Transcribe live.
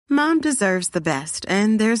Mom deserves the best,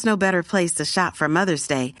 and there's no better place to shop for Mother's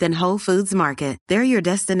Day than Whole Foods Market. They're your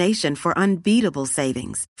destination for unbeatable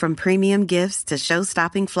savings, from premium gifts to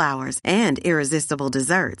show-stopping flowers and irresistible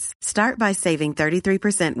desserts. Start by saving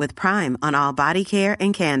 33% with Prime on all body care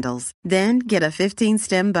and candles. Then get a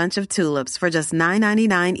 15-stem bunch of tulips for just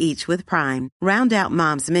 $9.99 each with Prime. Round out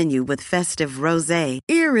Mom's menu with festive rosé,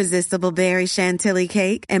 irresistible berry chantilly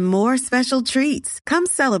cake, and more special treats. Come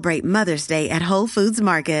celebrate Mother's Day at Whole Foods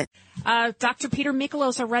Market. Dr. Peter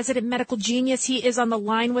Mikolos, a resident medical genius. He is on the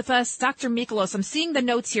line with us. Dr. Mikolos, I'm seeing the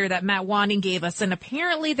notes here that Matt Wanning gave us, and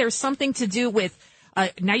apparently there's something to do with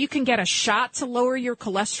now you can get a shot to lower your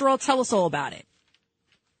cholesterol. Tell us all about it.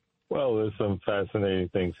 Well, there's some fascinating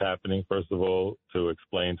things happening. First of all, to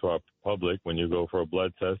explain to our public, when you go for a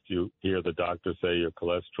blood test, you hear the doctor say your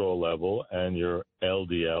cholesterol level and your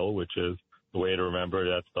LDL, which is the way to remember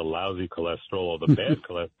that's the lousy cholesterol or the bad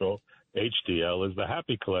cholesterol. HDL is the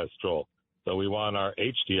happy cholesterol. So we want our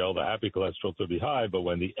HDL, the happy cholesterol, to be high, but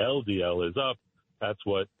when the LDL is up, that's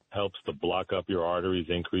what helps to block up your arteries,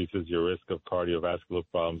 increases your risk of cardiovascular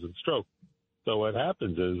problems and stroke. So what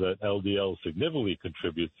happens is that LDL significantly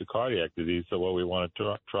contributes to cardiac disease. So what we want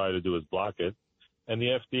to try to do is block it. And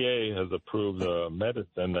the FDA has approved a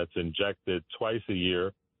medicine that's injected twice a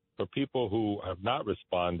year for people who have not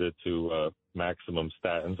responded to maximum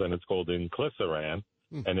statins, and it's called inclisiran.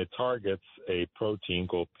 And it targets a protein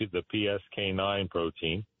called the PCSK9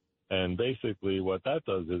 protein. And basically what that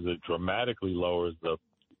does is it dramatically lowers the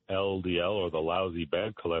LDL, or the lousy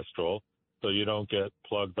bad cholesterol, so you don't get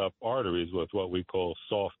plugged up arteries with what we call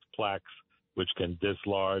soft plaques, which can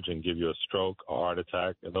dislodge and give you a stroke, a heart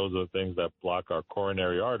attack. And those are the things that block our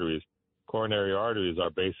coronary arteries. Coronary arteries are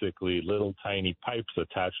basically little tiny pipes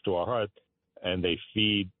attached to our heart, and they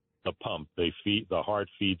feed the pump. The heart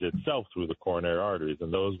feeds itself through the coronary arteries.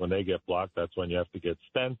 And those, when they get blocked, that's when you have to get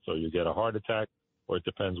stents, or you get a heart attack, or it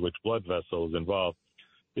depends which blood vessel is involved.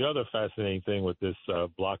 The other fascinating thing with this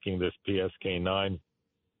blocking this PCSK9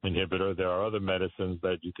 inhibitor, there are other medicines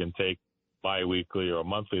that you can take biweekly or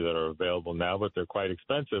monthly that are available now, but they're quite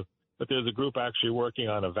expensive. But there's a group actually working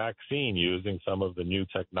on a vaccine using some of the new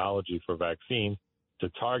technology for vaccines to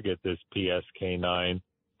target this PCSK9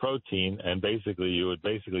 protein, and basically you would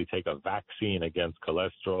take a vaccine against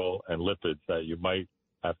cholesterol and lipids that you might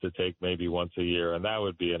have to take maybe once a year, and that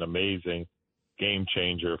would be an amazing game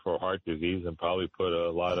changer for heart disease and probably put a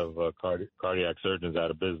lot of cardiac surgeons out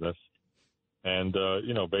of business. And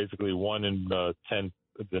basically 1 in 10.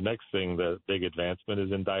 The next thing, the big advancement,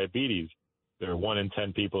 is in diabetes. There are 1 in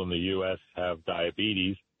 10 people in the U.S. have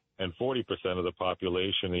diabetes, and 40% of the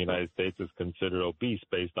population in the United States is considered obese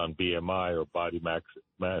based on BMI, or body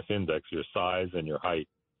mass index, your size and your height.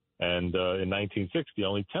 And in 1960,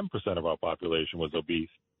 only 10% of our population was obese.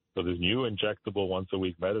 So this new injectable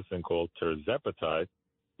once-a-week medicine called tirzepatide,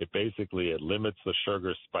 it limits the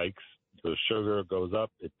sugar spikes. The sugar goes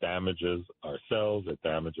up, it damages our cells, it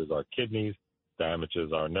damages our kidneys,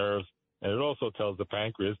 damages our nerves, and it also tells the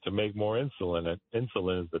pancreas to make more insulin. And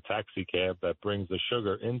insulin is the taxi cab that brings the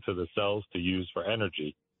sugar into the cells to use for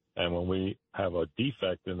energy. And when we have a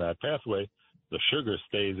defect in that pathway, the sugar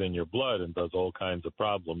stays in your blood and does all kinds of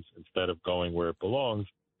problems instead of going where it belongs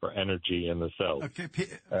for energy in the cells. Okay,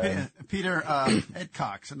 Peter, Ed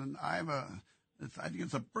Cox, and I think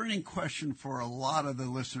it's a burning question for a lot of the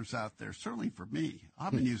listeners out there, certainly for me.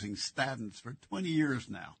 I've been using statins for 20 years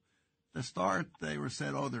now. To start, they were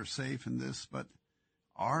said, they're safe in this, but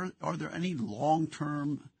are there any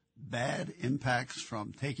long-term bad impacts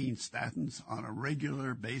from taking statins on a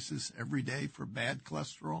regular basis every day for bad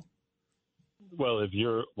cholesterol? Well, if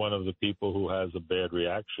you're one of the people who has a bad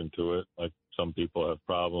reaction to it, like some people have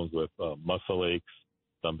problems with muscle aches,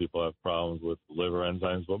 some people have problems with liver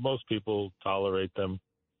enzymes, but most people tolerate them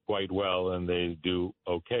quite well and they do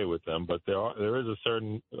okay with them. But there is a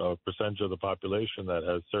certain percentage of the population that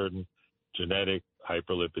has certain genetic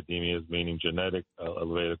hyperlipidemias, meaning genetic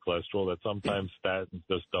elevated cholesterol, that sometimes statins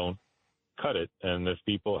just don't cut it. And if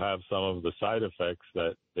people have some of the side effects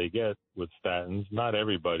that they get with statins, not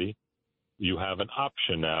everybody, you have an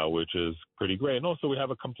option now, which is pretty great. And also we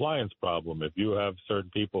have a compliance problem. If you have certain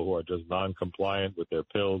people who are just non-compliant with their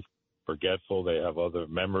pills, forgetful, they have other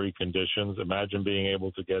memory conditions, imagine being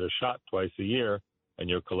able to get a shot twice a year and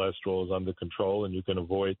your cholesterol is under control and you can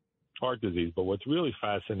avoid heart disease. But what's really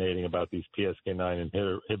fascinating about these PCSK9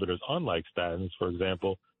 inhibitors, unlike statins, for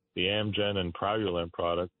example, the Amgen and Praluent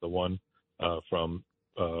product, the one from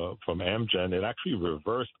Amgen, it actually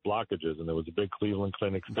reversed blockages, and there was a big Cleveland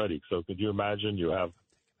Clinic study. So could you imagine you have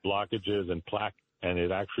blockages and plaque, and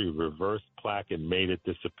it actually reversed plaque and made it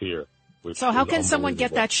disappear. So how can someone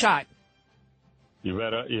get that shot? You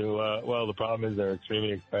better, well, the problem is they're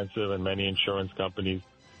extremely expensive, and many insurance companies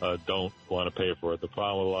don't want to pay for it. The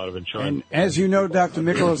problem with a lot of insurance. And as you know, Dr.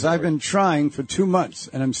 Michalos, I've been trying for 2 months,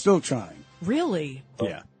 and I'm still trying. Really?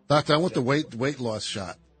 Yeah. Doctor, I want the weight loss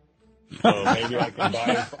shot. So maybe I can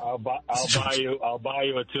buy. I'll buy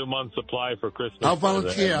you a 2-month supply for Christmas. I'll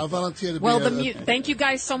volunteer to be. Well, thank you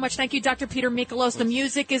guys so much. Thank you, Dr. Peter Michalos. The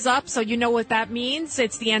music is up, so you know what that means.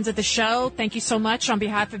 It's the end of the show. Thank you so much on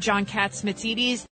behalf of John Katzmatidis.